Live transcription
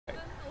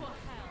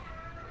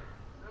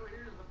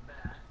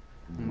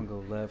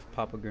left.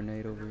 Pop a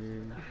grenade over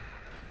here.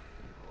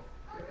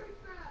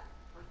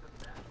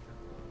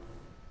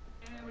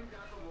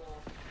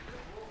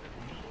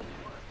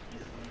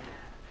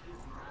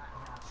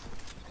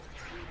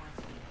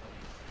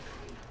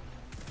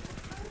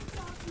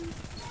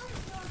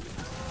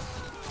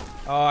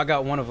 Oh, I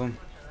got one of them.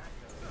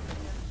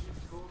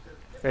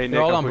 Hey, Nick,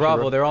 They're all I'm on pushing,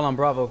 Bravo. bro. They're all on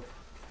Bravo.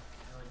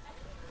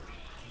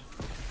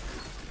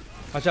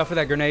 Watch out for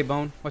that grenade,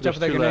 Bone. Watch out There's for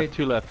that two grenade. left.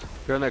 Two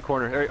left. They're in that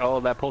corner. Hey, oh,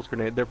 that pulse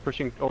grenade. They're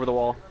pushing over the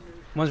wall.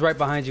 One's right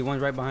behind you.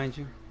 One's right behind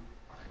you.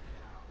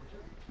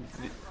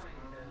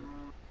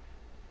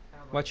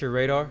 Watch your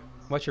radar.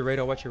 Watch your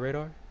radar. Watch your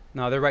radar.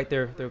 No, they're right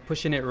there. They're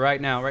pushing it right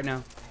now. Right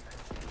now.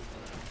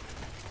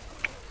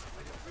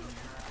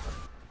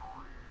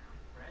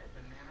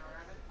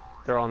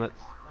 They're on it.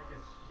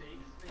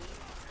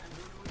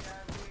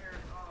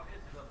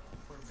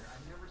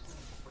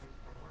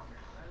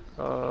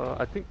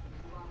 I think.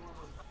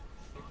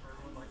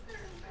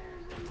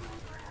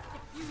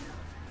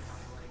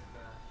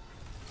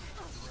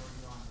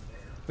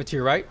 But to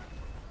your right.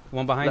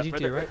 One behind Left, you. right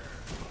To your there. right.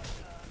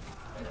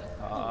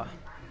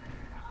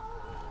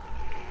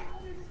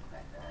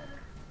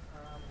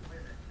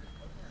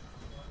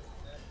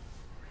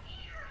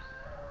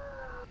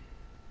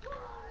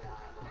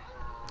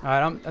 All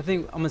right, I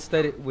think I'm gonna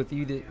state it with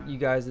you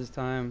guys this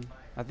time.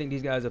 I think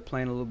these guys are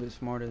playing a little bit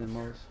smarter than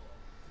most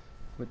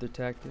with their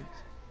tactics.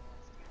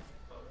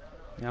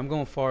 Yeah, I'm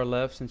going far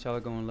left since y'all are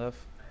going left.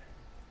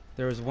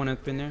 There was one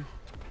up in there.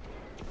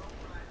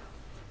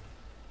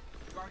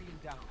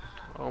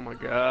 Oh my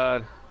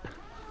god.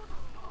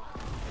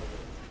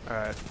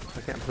 Alright,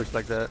 I can't push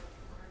like that.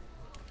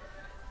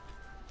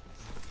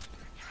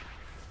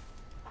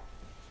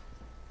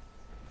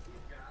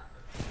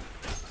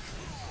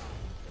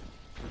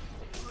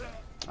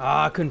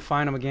 Ah, I couldn't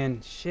find him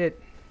again.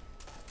 Shit.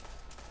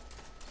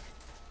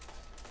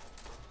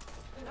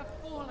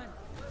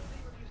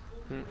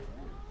 Hmm.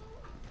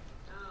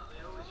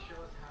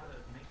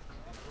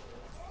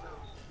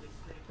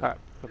 Alright,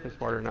 I'll play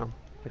smarter now.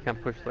 I can't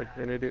push like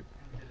an idiot.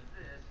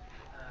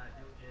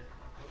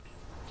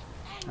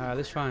 Alright,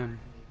 let's try and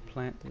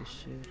plant this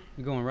shit.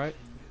 You going right?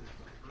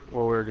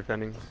 Well, we're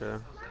defending,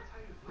 so.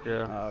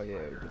 Yeah. Oh yeah,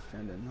 we're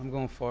defending. I'm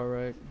going far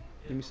right.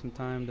 Give me some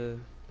time to.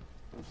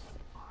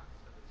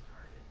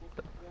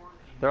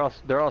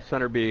 They're all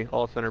center B,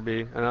 all center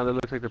B. And now it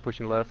looks like they're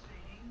pushing left.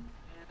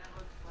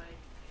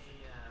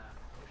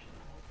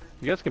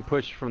 You guys can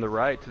push from the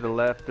right to the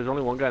left. There's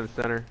only one guy in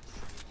the center.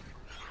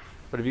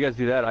 But if you guys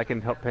do that, I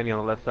can help Penny on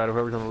the left side, or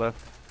whoever's on the left.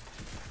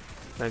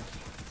 Thanks.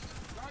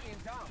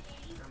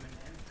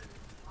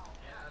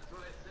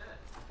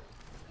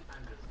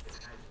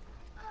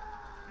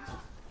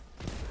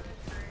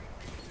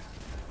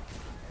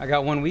 I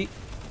got one weak.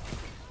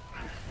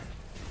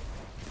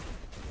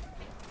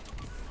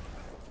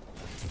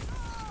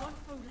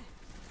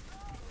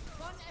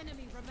 One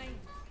enemy remains.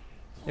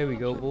 There we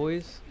go,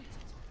 boys.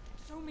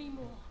 Show me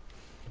more.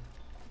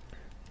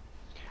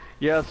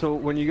 Yeah, so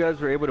when you guys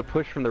were able to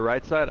push from the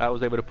right side, I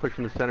was able to push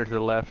from the center to the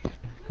left.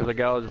 Because the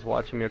guy was just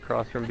watching me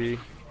across from B.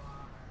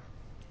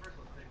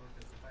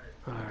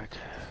 Alright.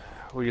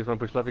 Well, you guys want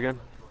to push left again?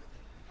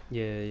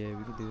 Yeah,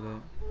 we can do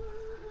that.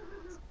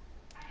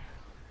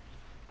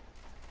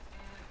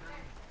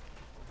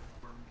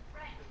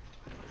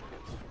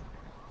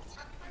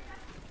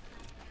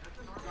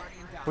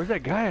 Where's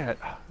that guy at?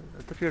 I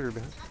thought you guys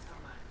were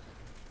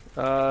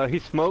behind.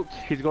 He's smoked.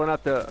 He's going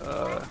out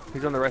the,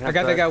 he's on the right hand I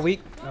got side. that guy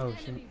weak. Oh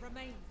shit. Enemy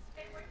remains.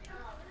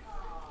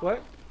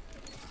 What?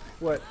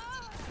 What?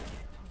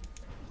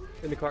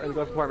 In the car, in the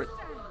golf compartment.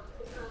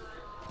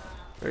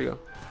 There you go.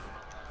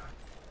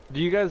 Do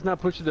you guys not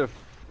push to the... You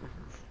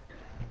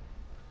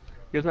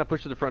guys not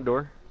push to the front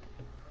door?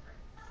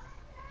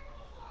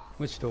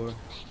 Which door?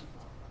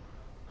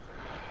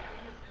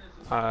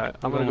 I'm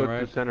gonna go to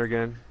right. the center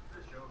again.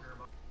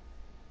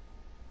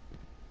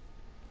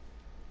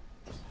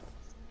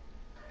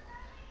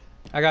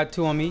 I got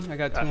two on me. I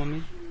got two on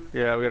me.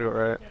 Yeah, we gotta go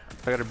right.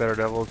 I got a better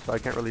devil, so I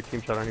can't really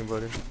team shot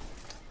anybody.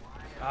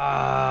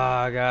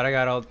 Ah, God, I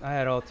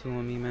had all two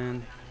on me,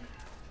 man.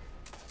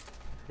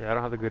 Yeah, I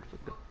don't have the good...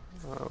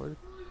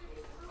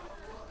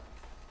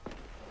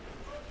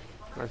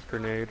 nice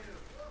grenade.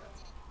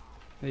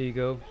 There you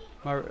go.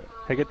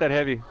 Hey, get that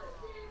heavy.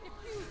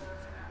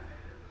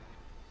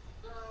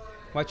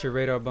 Watch your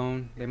radar,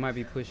 Bone. They might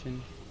be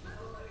pushing.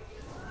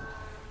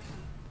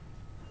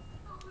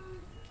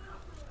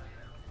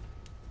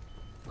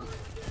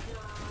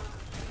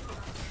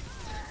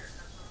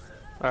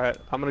 Alright,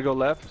 I'm gonna go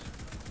left.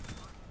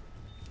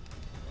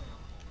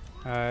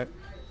 Alright.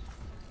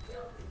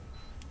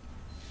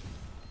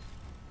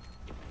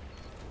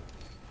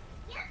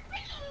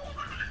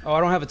 Oh,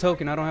 I don't have a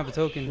token. I don't have a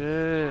token.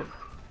 Shit.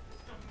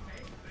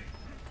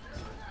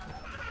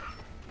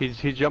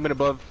 He's jumping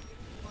above.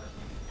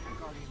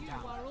 You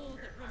are all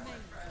that remains.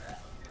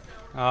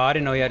 Oh, I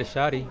didn't know he had a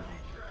shotty.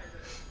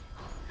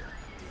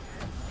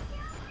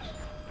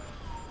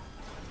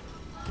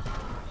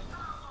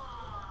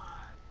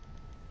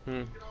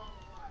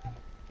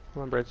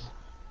 Come on, Brits.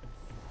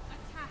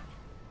 Attack.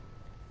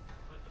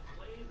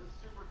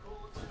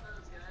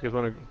 You guys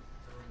wanna?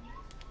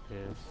 Yeah.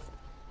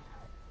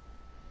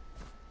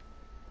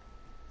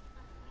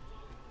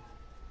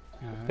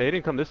 Alright. They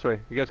didn't come this way.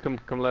 You guys come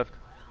left.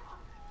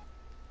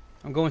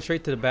 I'm going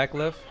straight to the back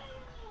left.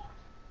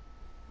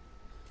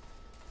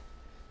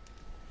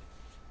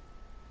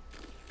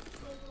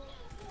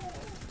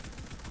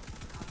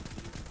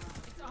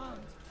 It's armed.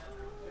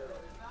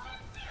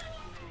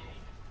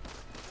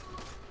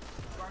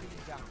 Guardian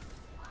down.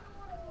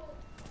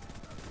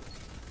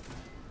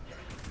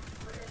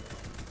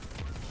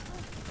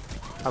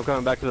 I'm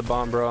coming back to the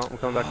bomb, bro. I'm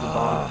coming back to the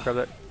bomb. Grab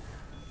that.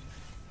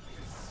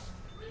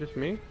 Just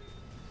me?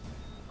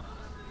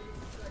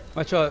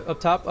 Watch out, up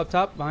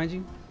top, behind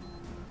you.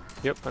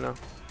 Yep, I know.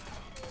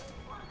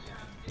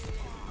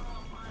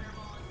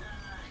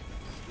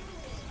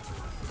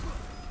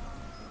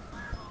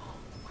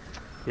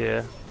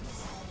 Yeah.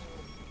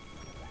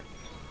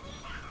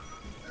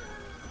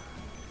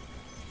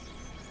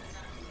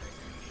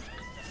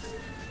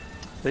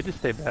 They just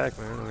stay back,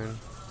 man. I mean,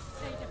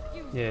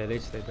 They defuse. Yeah, they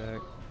stay back.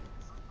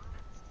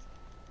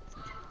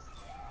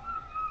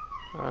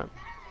 alright.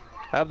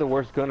 I have the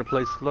worst gun to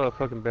play slow.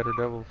 Fucking better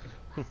devils.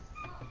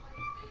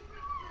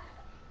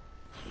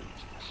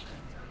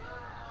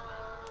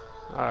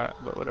 Alright,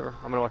 but whatever.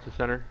 I'm gonna watch the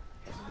center.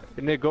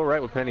 Nick, go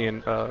right with Penny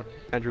and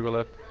Andrew go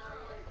left.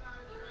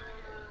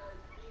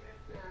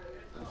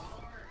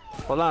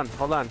 Hold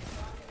on.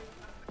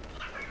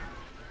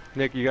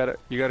 Nick, you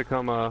gotta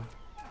come.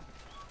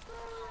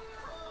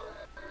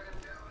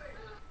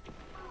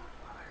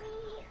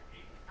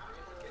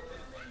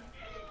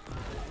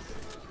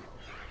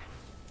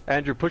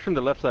 Andrew, push from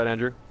the left side,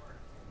 Andrew.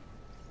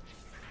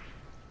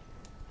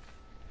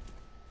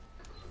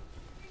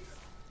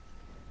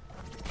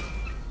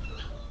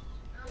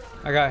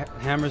 I got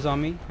hammers on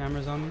me.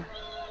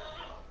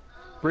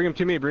 Bring him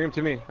to me.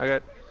 I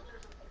got.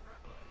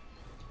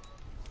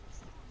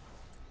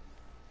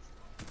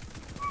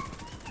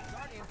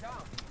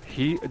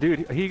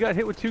 He got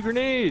hit with 2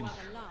 grenades. You are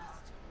the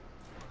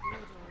last. Good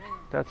or ill.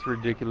 That's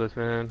ridiculous,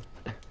 man.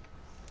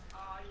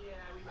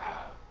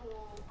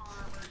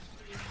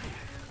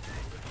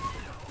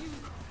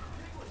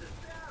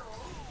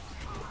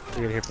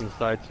 You're gonna hit from the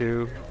side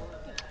too.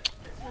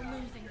 You're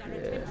losing their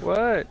attention.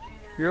 What?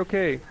 You're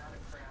okay.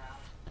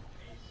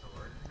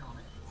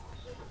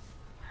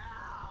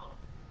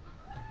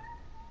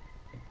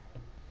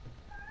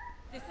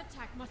 This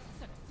attack must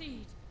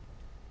succeed.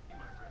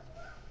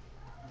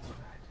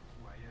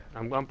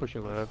 I'm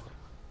pushing left.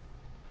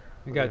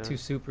 We got Yeah. 2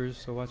 supers,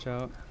 so watch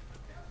out.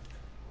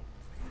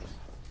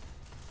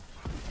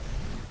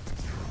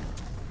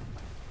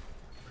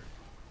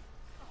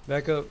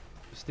 Back up,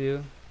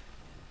 Steel.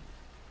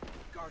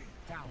 Guardian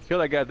down. Kill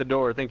that guy at the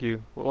door. Thank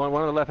you. One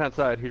on the left hand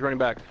side. He's running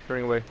back. He's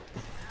running away.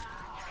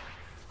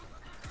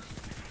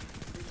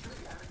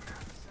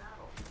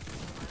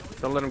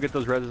 Don't let him get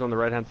those reses on the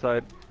right hand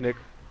side, Nick.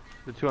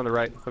 The 2 on the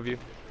right of you.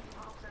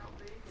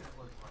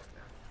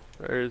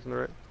 There he is on the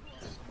right.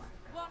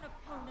 One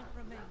opponent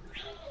remains.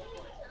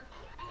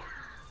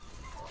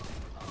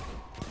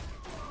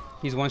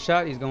 He's one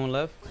shot. He's going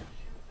left.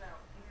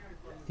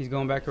 He's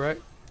going back to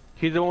right.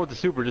 He's the one with the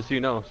super, just so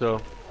you know.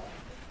 So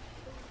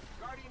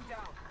Guardian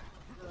down.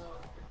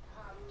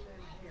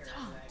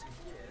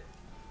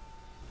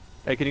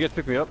 hey, can you guys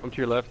pick me up? I'm to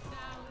your left. Now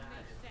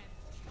make them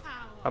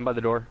cower. I'm by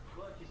the door.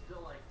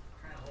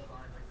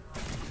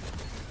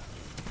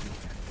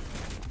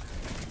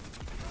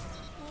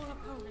 All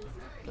opponents.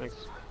 Thanks.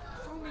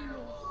 Show me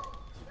more.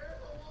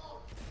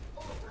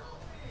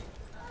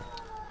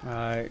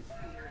 Alright.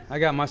 I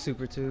got my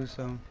super too,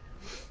 so All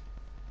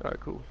right,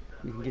 cool.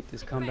 we can get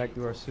this comeback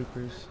through our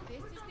supers. This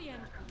is the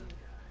end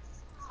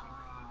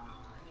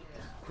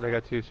for you. I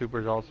got 2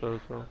 supers also,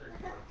 so.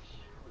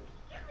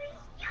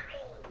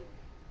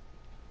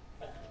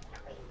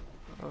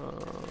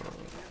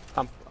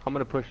 I'm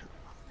gonna push.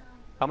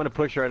 I'm gonna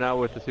push right now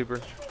with the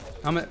super.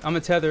 I'm a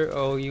tether.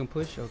 Oh, you can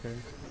push? Okay.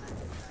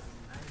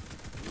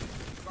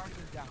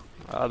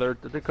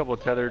 There's a couple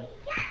of tethered.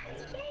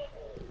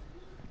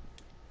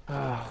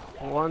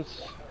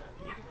 Once.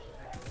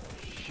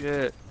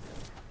 Shit.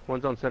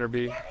 One's on center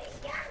B.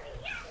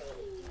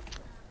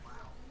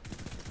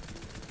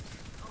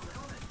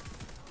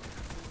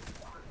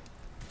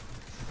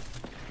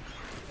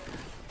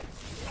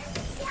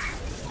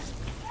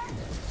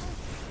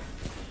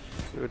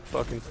 Good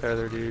fucking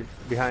tether, dude.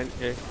 Behind.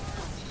 Yeah.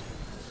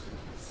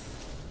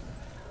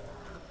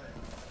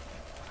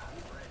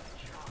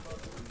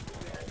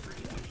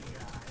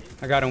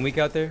 I got him weak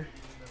out there.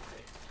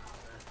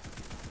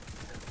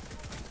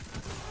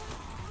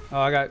 Oh,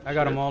 I got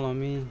them all on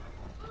me.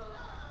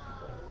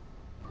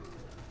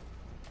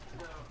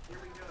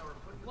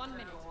 1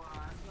 minute.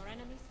 Your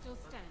enemy still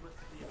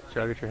stands.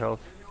 Try to get your health.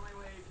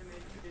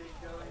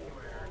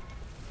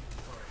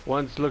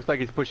 One's looks like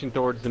he's pushing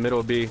towards the middle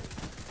of B.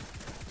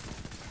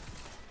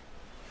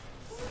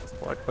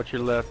 Watch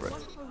your left,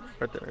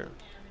 right there.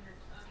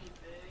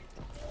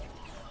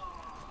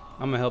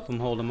 I'm gonna help him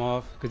hold him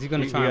off because he's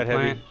gonna He try and got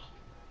heavy. plant.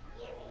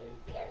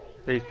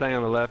 Yeah, he's playing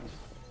on the left.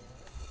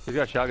 He's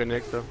got shotgun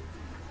Nick though.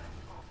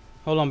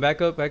 Hold on,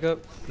 back up, back up.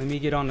 Let me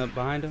get on the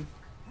behind him.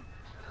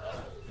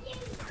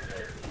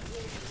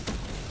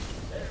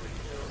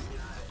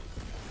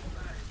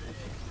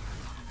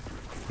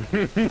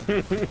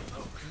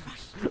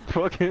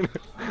 Fucking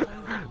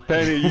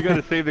Penny, you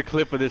gotta save the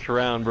clip of this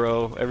round,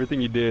 bro.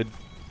 Everything you did.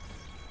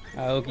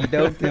 I okie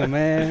doked him,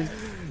 man.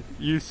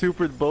 You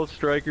supered both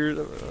strikers.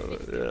 Yeah,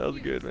 that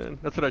was good, man.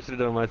 That's what I should have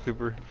done on my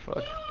super.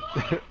 Fuck.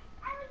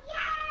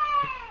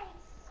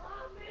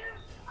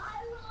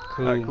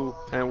 Cool. Alright, cool.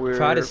 And we're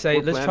Try to say,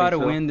 we're let's try to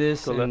planning, so win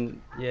this, go left.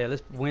 and yeah,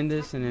 let's win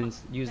this, and then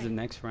use the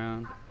next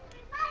round.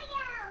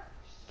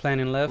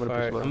 Planning left. I'm All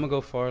gonna right, push I'm gonna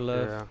go far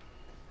left. Yeah.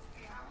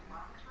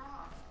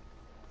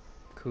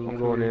 Cool. I'm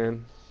cool. going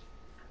in.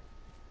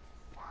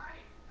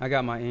 I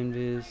got my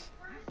invis.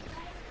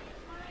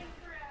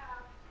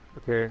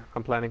 Okay,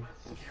 I'm planning.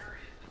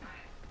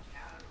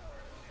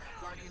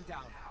 Guardian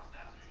down.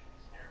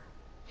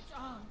 It's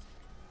armed.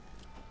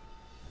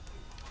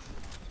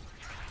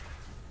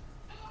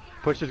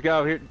 Push this guy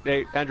over here.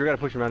 Hey, Andrew, gotta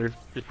push him, Andrew.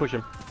 Just push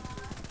him.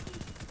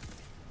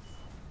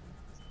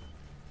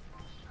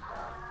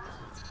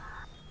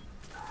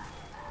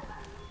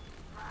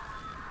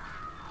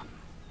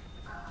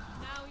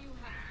 Now you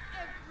have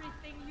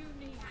everything you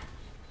need.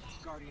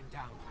 Guardian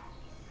down.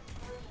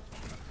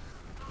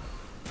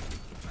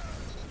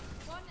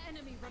 One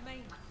enemy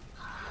remains.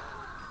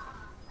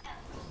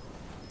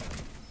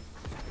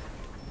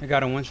 I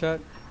got a one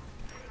shot.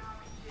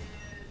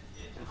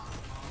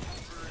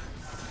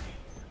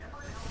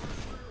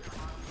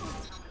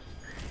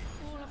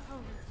 All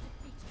opponents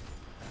defeated.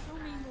 Show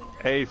me more.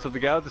 Hey, so the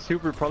guy with the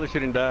super probably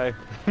shouldn't die.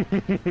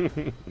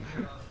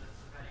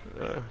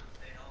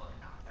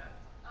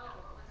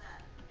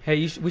 Hey,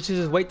 we should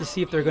just wait to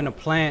see if they're gonna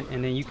plant,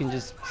 and then you can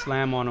just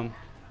slam on them.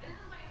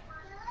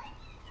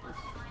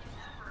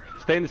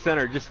 Stay in the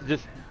center. Just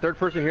third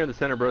person here in the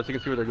center, bro, so you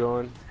can see where they're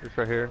going. Just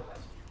right here.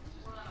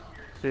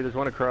 See, there's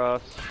one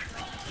across.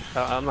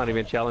 I'm not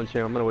even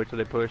challenging him. I'm gonna wait till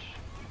they push.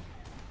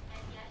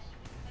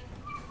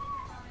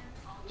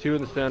 Two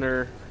in the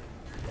center.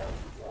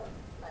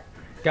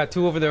 Got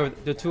two over there.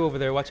 There are two over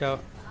there. Watch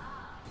out.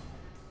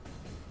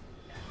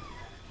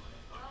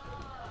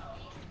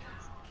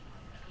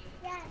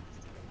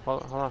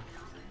 Hold on. Now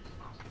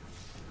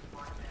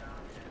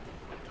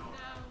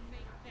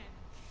make them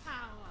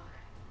power.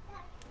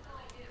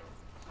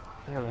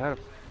 Damn, I had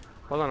a...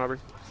 Hold on, Aubrey.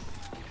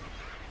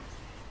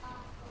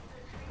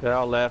 They're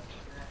all left.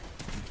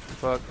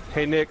 Fuck.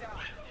 Hey, Nick.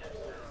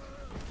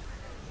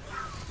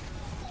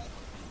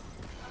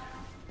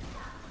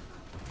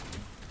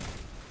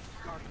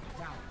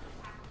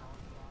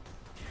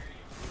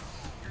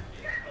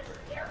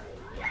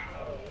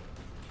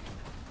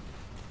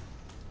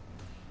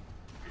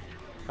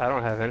 I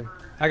don't have any.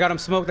 I got him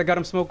smoked. I got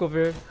him smoked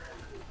over here.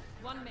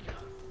 1 minute.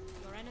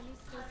 Your enemy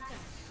still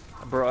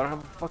stands. Bro, I don't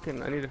have a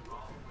fucking... I need to...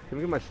 Let me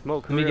get my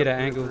smoke. Let me Hurry get up.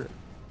 an angle.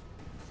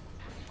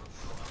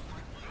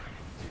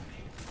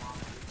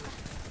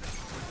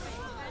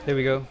 There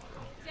we go.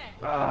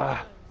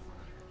 Ah.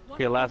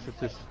 Okay, last is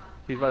just...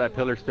 He's by that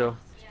pillar still. For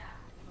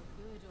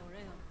good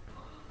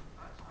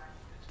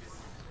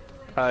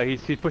or ill.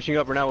 He's pushing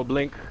up right now with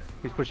Blink.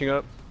 He's pushing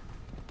up.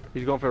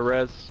 He's going for a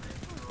res.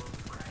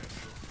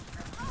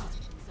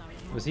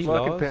 Was he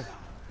Fucking lost?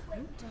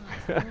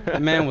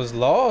 That man was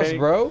lost, Hey.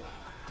 bro.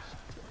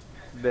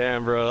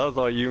 Damn, bro, that was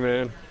all you,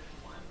 man.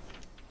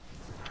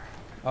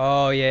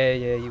 Oh yeah,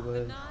 yeah, he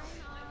was.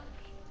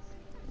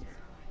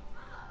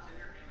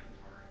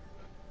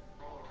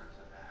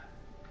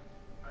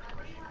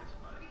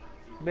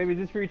 Baby, is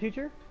this for your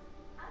teacher?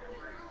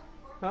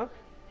 Huh?